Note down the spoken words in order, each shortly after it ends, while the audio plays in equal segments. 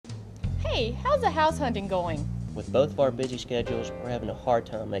Hey, how's the house hunting going? With both of our busy schedules, we're having a hard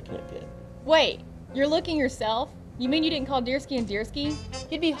time making it fit. Wait, you're looking yourself? You mean you didn't call Deersky and Deersky?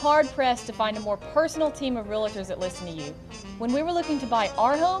 You'd be hard pressed to find a more personal team of realtors that listen to you. When we were looking to buy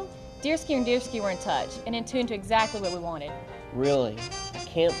our home, Deersky and Deersky were in touch and in tune to exactly what we wanted. Really? I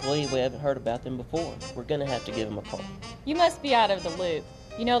can't believe we haven't heard about them before. We're gonna have to give them a call. You must be out of the loop.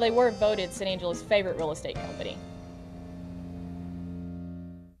 You know, they were voted San Angelo's favorite real estate company.